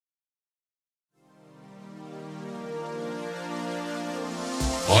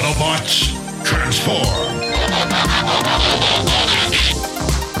Autobots, transform!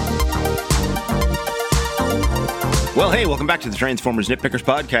 Well, hey, welcome back to the Transformers Nitpickers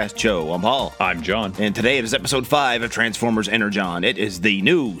Podcast Show. I'm Paul. I'm John. And today it is episode 5 of Transformers Energon. It is the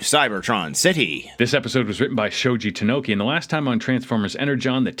new Cybertron City. This episode was written by Shoji Tanoki, and the last time on Transformers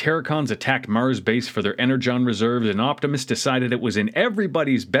Energon, the Terracons attacked Mars base for their Energon reserves, and Optimus decided it was in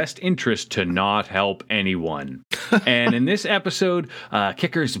everybody's best interest to not help anyone. And in this episode,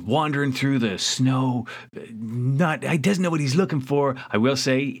 Kicker's wandering through the snow. He doesn't know what he's looking for. I will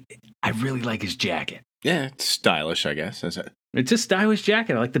say, I really like his jacket. Yeah, it's stylish, I guess. Is it? It's a stylish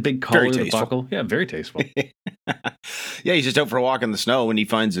jacket. I like the big collar, the buckle. Yeah, very tasteful. Yeah, he's just out for a walk in the snow and he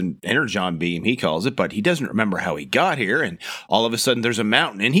finds an energon beam, he calls it, but he doesn't remember how he got here. And all of a sudden there's a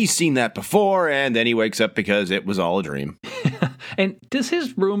mountain and he's seen that before. And then he wakes up because it was all a dream. And does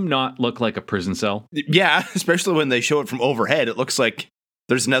his room not look like a prison cell? Yeah, especially when they show it from overhead. It looks like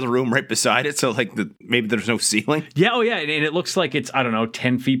there's another room right beside it, so like maybe there's no ceiling. Yeah, oh yeah, and it looks like it's,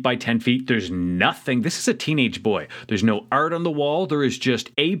 10 feet by 10 feet. There's nothing. This is a teenage boy. There's no art on the wall. There is just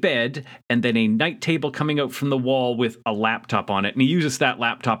a bed and then a night table coming out from the wall with a laptop on it, and he uses that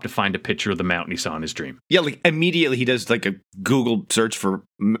laptop to find a picture of the mountain he saw in his dream. Yeah, like immediately he does like a Google search for,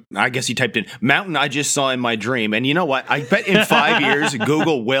 I guess he typed in, mountain I just saw in my dream, and you know what? I bet in 5 years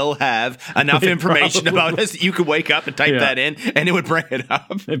Google will have enough information about us that you could wake up and type that in, and it would bring it up.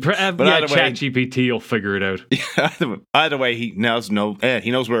 But ChatGPT will figure it out. Yeah, either way, he knows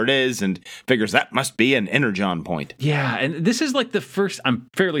where it is and figures that must be an energon point. Yeah, and this is like the first, I'm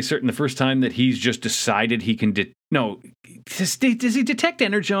fairly certain, the first time that he's just decided he can does he detect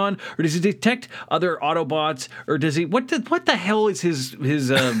energon, or does he detect other Autobots, or does he what the hell is his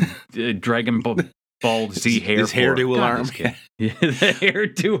Dragon Ball Z hair? His hairdo alarm. Yeah, the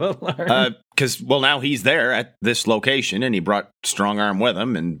hairdo alarm. Because now he's there at this location, and he brought Strong Arm with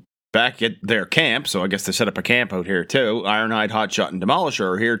him, and back at their camp, so I guess they set up a camp out here too. Ironhide, Hotshot, and Demolisher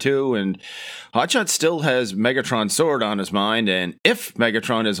are here too, and Hotshot still has Megatron's sword on his mind, and if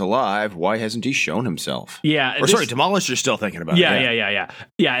Megatron is alive, why hasn't he shown himself? Yeah. Demolisher's still thinking about it.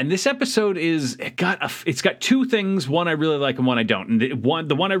 Yeah, and this episode it's got two things, one I really like and one I don't. And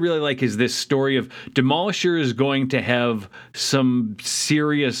the one I really like is this story of Demolisher is going to have some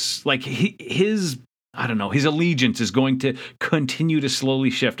serious, like his allegiance is going to continue to slowly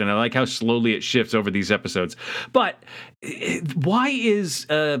shift, and I like how slowly it shifts over these episodes. But why is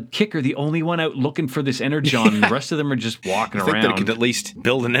Kicker the only one out looking for this energon, and the rest of them are just walking around? I think they could at least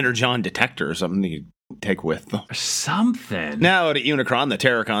build an energon detector or something to take with them. Something. Now at Unicron, the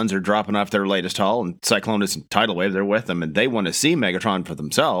Terracons are dropping off their latest haul, and Cyclonus and Tidal Wave, they're with them, and they want to see Megatron for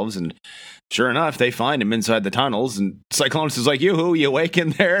themselves, and sure enough, they find him inside the tunnels, and Cyclonus is like, "Yoo-hoo, you awake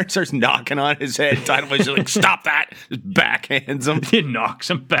in there?" And starts knocking on his head. Tidal Wave's like, "Stop that!" Just backhands him. He knocks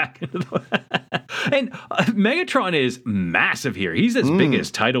him back into the... And Megatron is massive here. He's as big as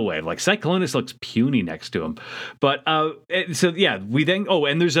Tidal Wave. Like, Cyclonus looks puny next to him. But, we then... Oh,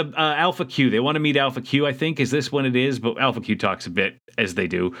 and there's a Alpha Q. They want to meet Alpha Q, I think. Is this when it is? But Alpha Q talks a bit, as they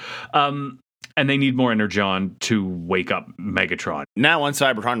do. And they need more energon to wake up Megatron. Now on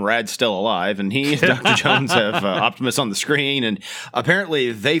Cybertron, Rad's still alive, and he and Dr. Jones have Optimus on the screen, and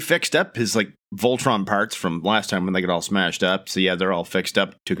apparently they fixed up his, Voltron parts from last time when they got all smashed up. So yeah, they're all fixed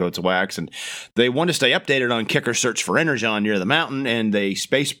up, 2 coats of wax, and they want to stay updated on Kicker's search for energon near the mountain, and they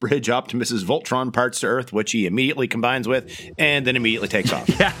space bridge Optimus's Voltron parts to Earth, which he immediately combines with, and then immediately takes off.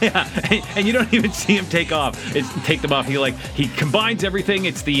 Yeah. And you don't even see him take them off. He combines everything.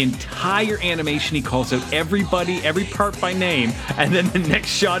 It's the entire animation. He calls out everybody, every part by name, and then the next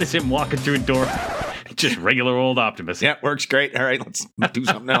shot is him walking through a door. Just regular old Optimus. Yeah, works great. All right, let's do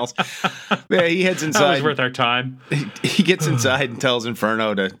something else. Yeah, he heads inside. That was worth our time. He gets inside and tells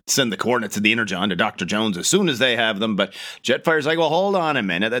Inferno to send the coordinates of the Energon to Dr. Jones as soon as they have them, but Jetfire's like, well, hold on a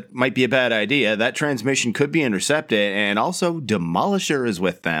minute. That might be a bad idea. That transmission could be intercepted, and also Demolisher is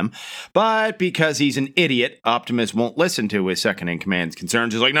with them. But because he's an idiot, Optimus won't listen to his second-in-command's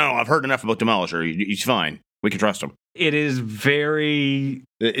concerns. He's like, no, I've heard enough about Demolisher. He's fine. We can trust him. It is very...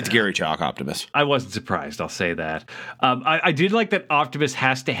 It's Gary Chalk Optimus. I wasn't surprised, I'll say that. I did like that Optimus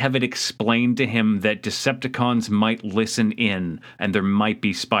has to have it explained to him that Decepticons might listen in and there might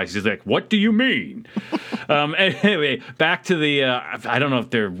be spies. He's like, what do you mean? Anyway, back to the... I don't know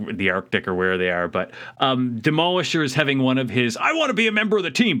if they're the Arctic or where they are, but Demolisher is having one of his, I want to be a member of the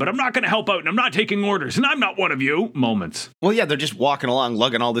team, but I'm not going to help out and I'm not taking orders and I'm not one of you moments. Well, yeah, they're just walking along,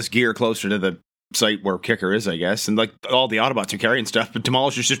 lugging all this gear closer to the site where Kicker is, I guess, and all the Autobots are carrying stuff, but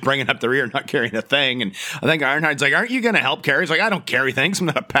Demolisher's just bringing up the rear, not carrying a thing. And I think Ironhide's like, aren't you going to help carry? He's like, I don't carry things. I'm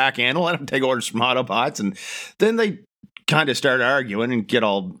not a pack animal. I don't take orders from Autobots. And then they kind of start arguing and get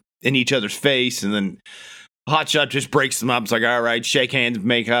all in each other's face, and then Hotshot just breaks them up. It's like, all right, shake hands,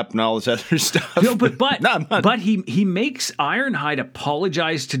 make up, and all this other stuff. No, but he makes Ironhide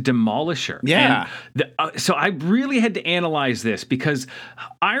apologize to Demolisher. Yeah. So I really had to analyze this because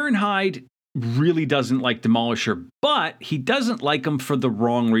Ironhide really doesn't like Demolisher, but he doesn't like him for the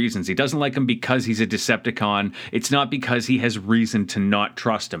wrong reasons. He doesn't like him because he's a Decepticon. It's not because he has reason to not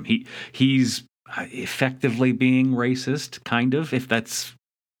trust him. He's effectively being racist, kind of, if that's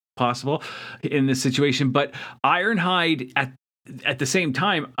possible in this situation. But Ironhide at the same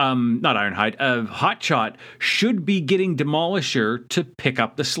time, not Ironhide, Hotshot should be getting Demolisher to pick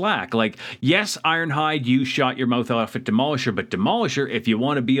up the slack. Like, yes, Ironhide, you shot your mouth off at Demolisher, but Demolisher, if you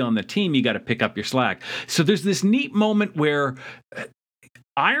want to be on the team, you got to pick up your slack. So there's this neat moment where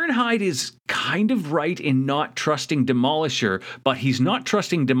Ironhide is kind of right in not trusting Demolisher, but he's not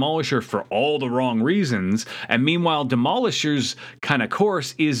trusting Demolisher for all the wrong reasons. And meanwhile, Demolisher's kind of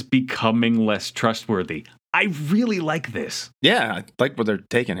course is becoming less trustworthy. I really like this. Yeah, I like where they're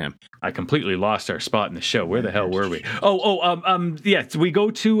taking him. I completely lost our spot in the show. Where the hell were we? Yeah, so we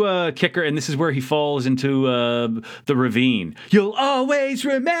go to Kicker, and this is where he falls into the ravine. You'll always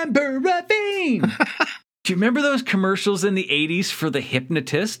remember Ravine. Do you remember those commercials in the 80s for the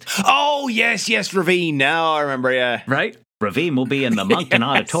hypnotist? Oh, yes, Ravine. Now I remember, yeah. Right? Ravine will be in the Moncton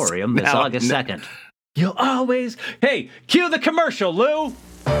Auditorium this August 2nd. You'll always... Hey, cue the commercial, Lou!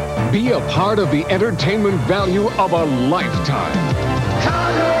 Be a part of the entertainment value of a lifetime.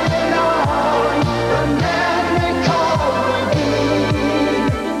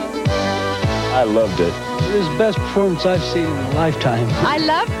 I loved it. It was the best performance I've seen in a lifetime. I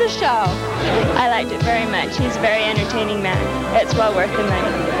loved the show. I liked it very much. He's a very entertaining man. It's well worth the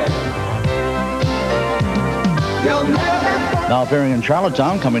money. Now appearing in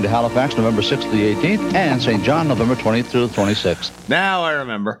Charlottetown, coming to Halifax November 6th to the 18th, and St. John November 20th through the 26th. Now I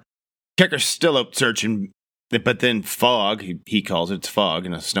remember. Kicker's still out searching, but then fog, he calls it, it's fog,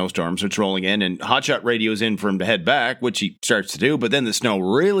 and a snowstorm starts rolling in, and Hotshot radios in for him to head back, which he starts to do, but then the snow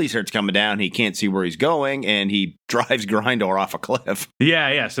really starts coming down, he can't see where he's going, and he drives Grindor off a cliff.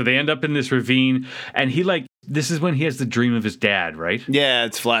 Yeah, so they end up in this ravine, and this is when he has the dream of his dad, right? Yeah,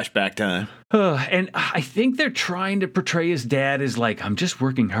 it's flashback time. And I think they're trying to portray his dad as like, I'm just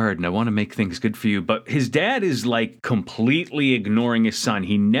working hard and I want to make things good for you. But his dad is like completely ignoring his son.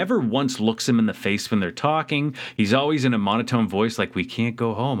 He never once looks him in the face when they're talking. He's always in a monotone voice like, we can't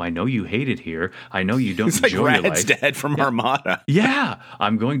go home. I know you hate it here. I know you don't it's enjoy like your Rad's life. dad from Armada. Yeah,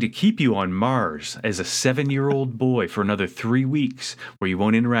 I'm going to keep you on Mars as a 7-year-old boy for another 3 weeks where you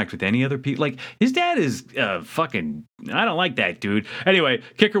won't interact with any other people. Like, his dad is fucking... I don't like that, dude. Anyway,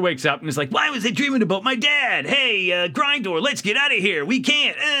 Kicker wakes up and is like, why was I dreaming about my dad? Hey, Grindor, let's get out of here. We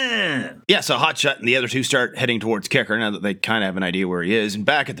can't. Yeah, so Hotshot and the other two start heading towards Kicker now that they kind of have an idea where he is. And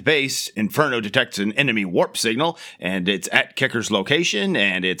back at the base, Inferno detects an enemy warp signal, and it's at Kicker's location,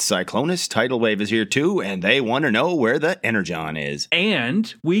 and it's Cyclonus. Tidal Wave is here too, and they want to know where the Energon is.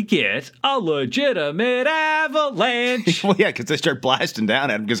 And we get a legitimate avalanche. Well, yeah, because they start blasting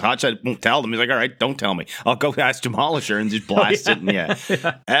down at him because Hotshot won't tell them. He's like, all right, don't tell me. I'll go ask Demolisher and just blast it. And yeah,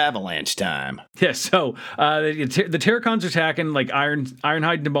 avalanche time. Yeah, so the Terracons are attacking, like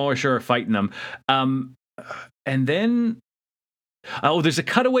Ironhide and Demolisher are fighting them. And then there's a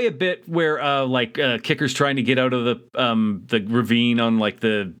cutaway a bit where Kicker's trying to get out of the ravine on like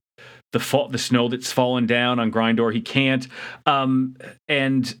the snow that's fallen down on Grindor. He can't.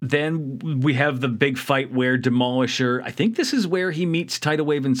 And then we have the big fight where Demolisher, I think this is where he meets Tidal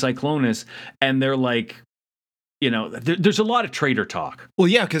Wave and Cyclonus, and they're like, there's a lot of traitor talk. Well,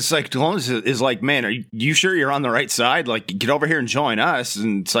 yeah, because Cyclonus is like, man, are you sure you're on the right side? Like, get over here and join us.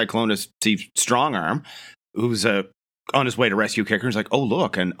 And Cyclonus sees Strongarm, who's on his way to rescue Kicker. He's like, oh,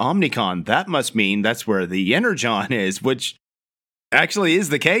 look, an Omnicon. That must mean that's where the Energon is, which actually is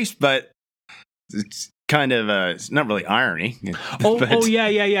the case, but it's kind of it's not really irony.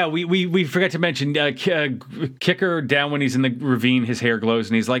 Yeah. We forgot to mention Kicker down when he's in the ravine, his hair glows,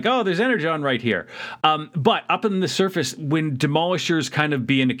 and he's like, oh, there's Energon right here. But up on the surface, when Demolisher's kind of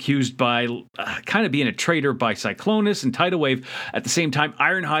being accused by kind of being a traitor by Cyclonus and Tidal Wave, at the same time,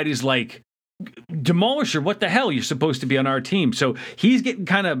 Ironhide is like, Demolisher, what the hell? You're supposed to be on our team. So he's getting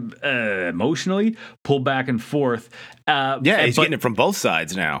kind of emotionally pulled back and forth. He's getting it from both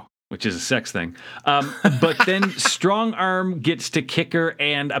sides now. Which is a sex thing. But then Strong Arm gets to Kicker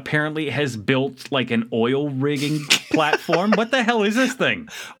and apparently has built like an oil rigging platform. What the hell is this thing?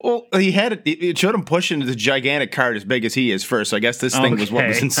 Well, it showed him pushing the gigantic cart as big as he is first. So I guess this thing was what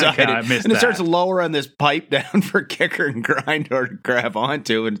was inside it. I missed and it that. starts lowering this pipe down for Kicker and Grindor to grab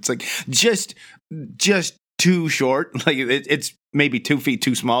onto. And it's like, just too short. Like it's maybe 2 feet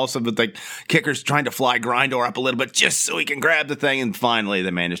too small. So that like Kicker's trying to fly Grindor up a little bit just so he can grab the thing. And finally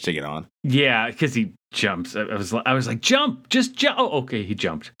they managed to get on. Yeah, because he jumps. I was like, jump, just jump. Oh, okay, he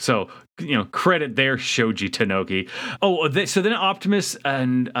jumped. So, credit there, Shoji Tanoki. Oh, so then Optimus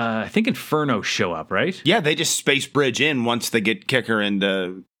and I think Inferno show up, right? Yeah, they just space bridge in once they get Kicker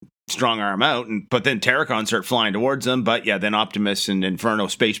and Strong Arm out, but then Terracons start flying towards them. But yeah, then Optimus and Inferno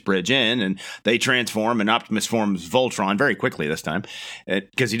space bridge in, and they transform, and Optimus forms Voltron very quickly this time,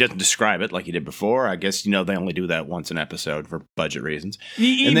 because he doesn't describe it like he did before. I guess they only do that once an episode for budget reasons.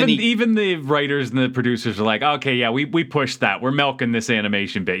 Even the writers and the producers are like, okay, yeah, we pushed that. We're milking this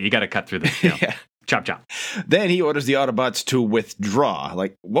animation bit. You got to cut through this. Yeah. Chop, chop. Then he orders the Autobots to withdraw.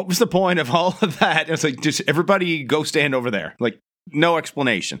 Like, what was the point of all of that? It's like, just everybody go stand over there. Like, no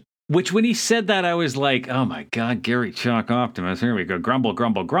explanation. Which, when he said that, I was like, oh my God, Gary Chalk Optimus. Here we go. Grumble,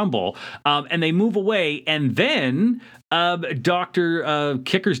 grumble, grumble. And they move away. And then Dr.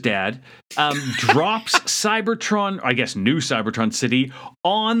 Kicker's dad drops Cybertron, I guess new Cybertron City,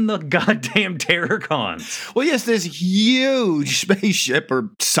 on the goddamn Terracons. Well, yes, this huge spaceship,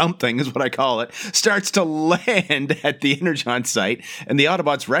 or something is what I call it, starts to land at the Energon site, and the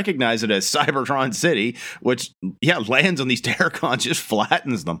Autobots recognize it as Cybertron City, which, lands on these Terracons, just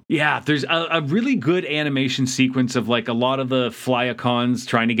flattens them. Yeah, there's a really good animation sequence of like a lot of the Flyacons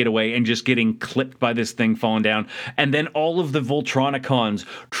trying to get away and just getting clipped by this thing falling down, and then all of the Voltronicons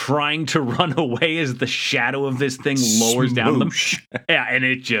trying to run away as the shadow of this thing lowers down them. Yeah, and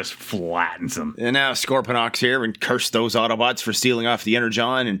it just flattens them. And now Scorponok's here and curse those Autobots for stealing off the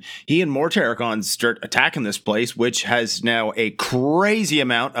Energon, and he and more Terracons start attacking this place, which has now a crazy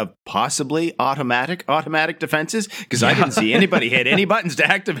amount of possibly automatic defenses, because I didn't see anybody hit any buttons to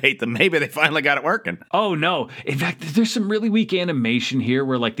activate them. Maybe they finally got it working. Oh, no. In fact, there's some really weak animation here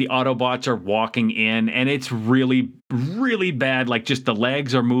where like the Autobots are walking in, and it's really, really bad. Like just the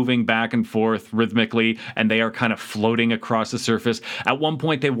legs are moving back and forth rhythmically, and they are kind of floating across the surface. At one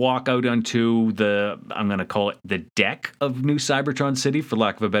point, they walk out onto I'm going to call it the deck of New Cybertron City, for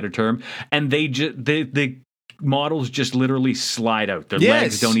lack of a better term, and the models just literally slide out. Their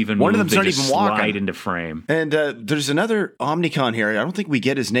legs don't even move. One of them they just even slide into frame. And there's another Omnicon here. I don't think we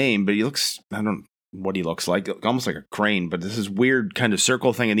get his name, but he looks, I don't know what he looks like, almost like a crane, but this is weird kind of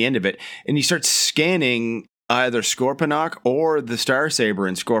circle thing at the end of it. And he starts scanning either Scorponok or the Starsaber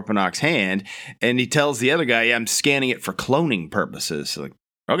in Scorponok's hand, and he tells the other guy, I'm scanning it for cloning purposes. Like,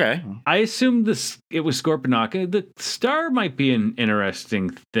 okay. I assumed it was Scorponok. The star might be an interesting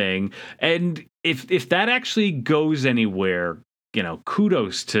thing, and if that actually goes anywhere,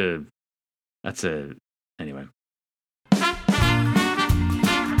 kudos to anyway.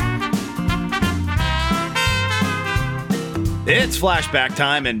 It's flashback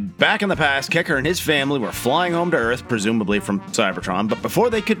time, and back in the past, Kicker and his family were flying home to Earth, presumably from Cybertron, but before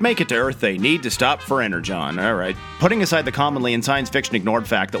they could make it to Earth, they need to stop for Energon. Alright. Putting aside the commonly in science fiction ignored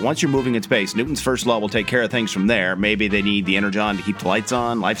fact that once you're moving in space, Newton's first law will take care of things from there. Maybe they need the Energon to keep the lights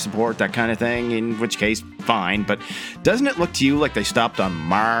on, life support, that kind of thing, in which case, fine, but doesn't it look to you like they stopped on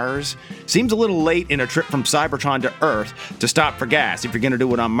Mars? Seems a little late in a trip from Cybertron to Earth to stop for gas if you're going to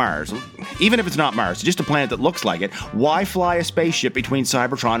do it on Mars. Even if it's not Mars, just a planet that looks like it, why fly a spaceship between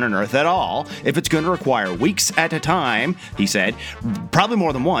Cybertron and Earth at all if it's going to require weeks at a time, he said, probably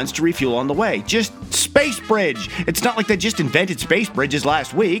more than once, to refuel on the way? Just space bridge! It's not like they just invented space bridges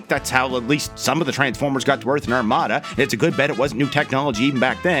last week. That's how at least some of the Transformers got to Earth in Armada. It's a good bet it wasn't new technology even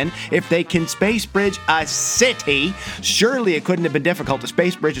back then. If they can space bridge a city, surely it couldn't have been difficult to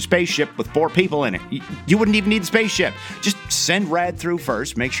space bridge a spaceship with 4 people in it. You wouldn't even need the spaceship. Just send Rad through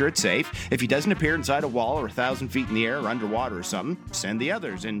first, make sure it's safe. If he doesn't appear inside a wall or 1,000 feet in the air or underwater or something, send the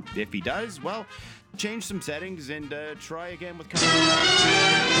others. And if he does, well, change some settings and try again with...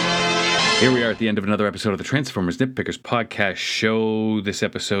 Here we are at the end of another episode of the Transformers Nitpickers podcast show. This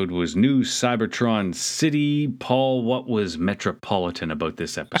episode was New Cybertron City. Paul, what was metropolitan about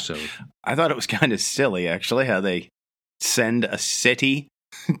this episode? I thought it was kind of silly, actually, how they send a city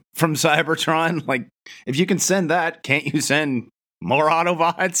from Cybertron. Like, if you can send that, can't you send more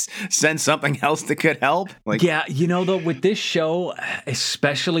Autobots? Send something else that could help? Like, yeah, though, with this show,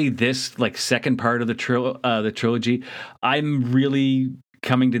 especially this second part of the trilogy, I'm really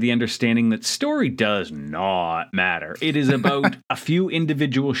coming to the understanding that story does not matter. It is about a few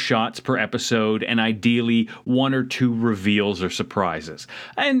individual shots per episode, and ideally 1 or 2 reveals or surprises.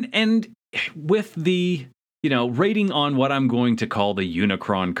 And with the rating on what I'm going to call the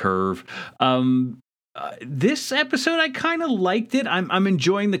Unicron curve, This episode, I kind of liked it. I'm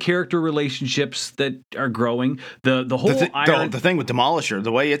enjoying the character relationships that are growing. The whole the thing with Demolisher,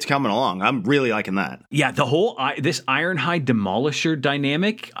 the way it's coming along, I'm really liking that. Yeah, the whole this Ironhide Demolisher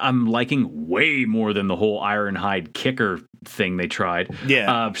dynamic, I'm liking way more than the whole Ironhide Kicker thing they tried.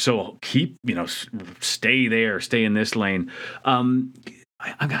 Yeah. So keep stay in this lane.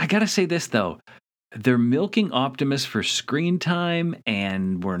 I gotta say this though. They're milking Optimus for screen time,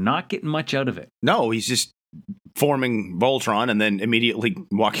 and we're not getting much out of it. No, he's just forming Voltron and then immediately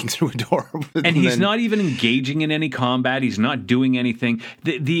walking through a door. And he's not even engaging in any combat. He's not doing anything.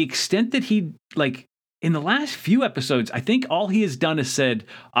 The extent that he, in the last few episodes, I think all he has done is said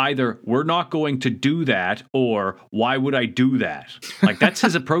either, we're not going to do that, or why would I do that? That's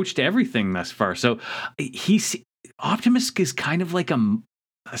his approach to everything thus far. So Optimus is kind of like a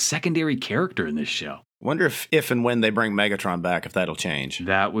secondary character in this show. Wonder if and when they bring Megatron back, if that'll change.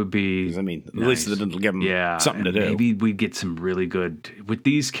 That would be. I mean, at least it'll give them something to do. Maybe we'd get some really good with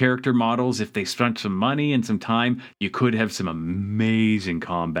these character models. If they spent some money and some time, you could have some amazing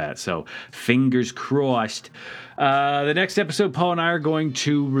combat. So fingers crossed. The next episode Paul and I are going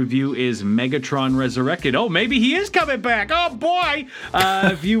to review is Megatron Resurrected. Oh, maybe he is coming back. Oh, boy.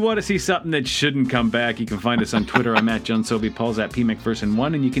 If you want to see something that shouldn't come back, you can find us on Twitter. I'm at John Sobey. Paul's at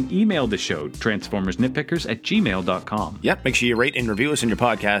PMcPherson1. And you can email the show, transformersnitpickers@gmail.com. Yep. Make sure you rate and review us in your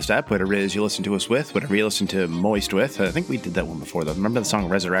podcast app, whatever it is you listen to us with, whatever you listen to Moist with. I think we did that one before, though. Remember the song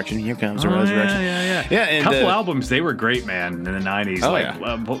Resurrection? Here Comes the Resurrection. Yeah. And, couple albums, they were great, man, in the 90s.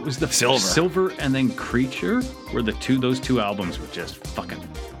 What was the Silver and then Creature? Were those two albums were just fucking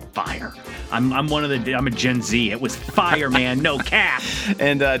fire. I'm a Gen Z. It was fire, man. No cap.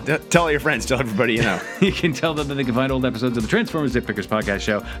 And tell all your friends, tell everybody you know. You can tell them that they can find old episodes of the Transformers Nitpickers podcast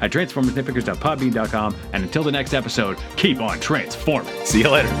show at transformersnitpickers.podbean.com. And until the next episode, keep on transforming. See you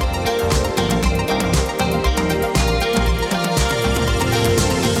later.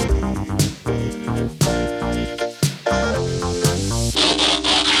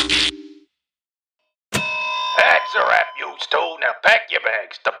 Now pack your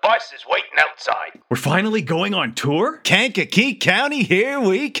bags. The bus is waiting outside. We're finally going on tour? Kankakee County, here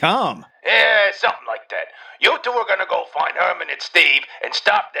we come. Yeah, something like that. You two are gonna go find Herman and Steve and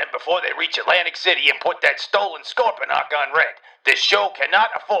stop them before they reach Atlantic City and put that stolen Scorponok on red. This show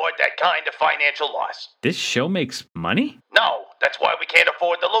cannot afford that kind of financial loss. This show makes money? No, that's why we can't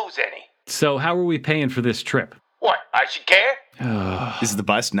afford to lose any. So how are we paying for this trip? What, I should care? Is the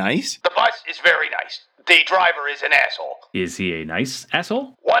bus nice? The bus is very nice. The driver is an asshole. Is he a nice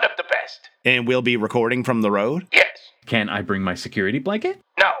asshole? One of the best. And we'll be recording from the road? Yes. Can I bring my security blanket?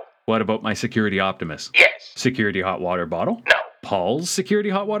 No. What about my security Optimus? Yes. Security hot water bottle? No. Paul's security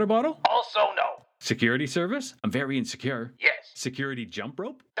hot water bottle? Also no. Security service? I'm very insecure. Yes. Security jump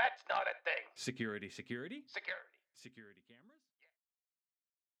rope? That's not a thing. Security. Security. Security camera?